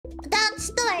dog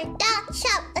store, dog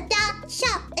shop, a dog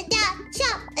shop, a dog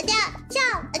shop, a dog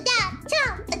shop, a dog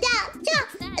shop, a dog shop,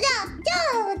 a dog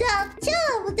shop, a dog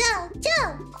shop, a dog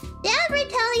shop. Did I ever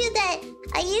tell you that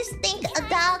I used to think a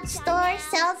dog store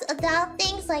sells adult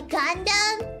things like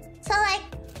Gundam? So like,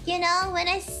 you know, when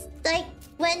I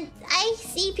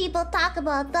see people talk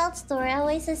about adult store, I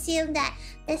always assume that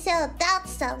they sell adult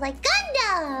stuff like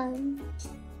Gundam.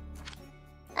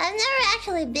 I've never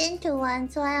actually been to one,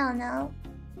 so I don't know.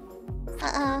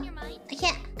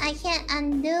 I can't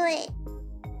undo it.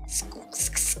 Squirting?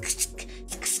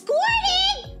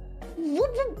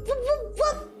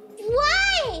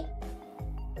 Why?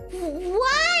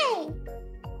 Why?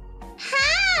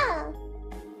 How?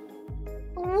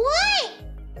 What?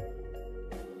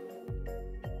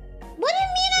 What do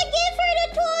you mean I gave her the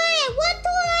toy? What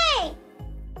toy?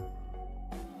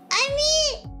 I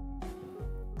mean...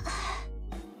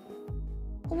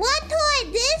 What toy?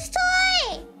 This toy?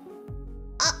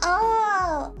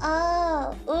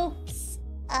 Oops.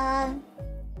 I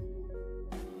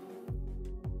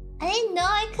didn't know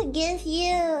I could give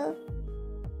you...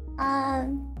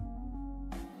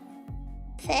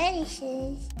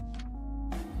 fetishes.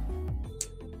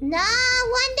 No,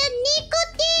 want the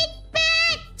nicotine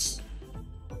patch!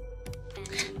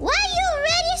 Why you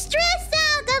already stressed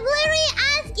out? I literally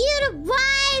asked you to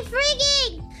buy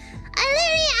frigging... I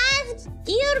literally asked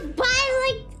you to buy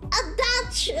like I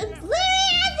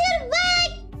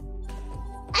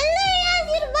literally asked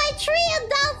you to buy 3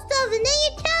 adult stuff and then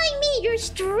you're telling me you're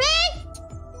stressed?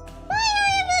 Why are you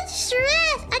even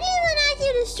stressed? I didn't even ask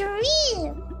you to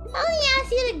stream. I only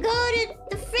asked you to go to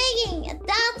the frigging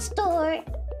adult store.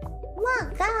 Come on,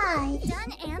 guys.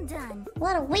 Done and done.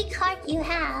 What a weak heart you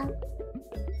have.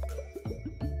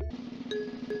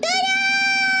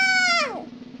 Ta-da!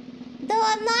 Though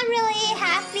I'm not really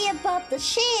happy about the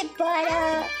shape, but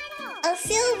a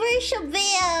silver should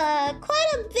be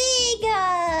quite a big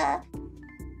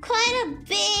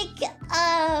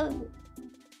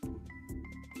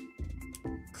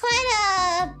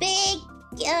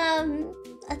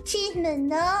achievement,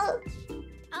 no?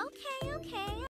 Okay.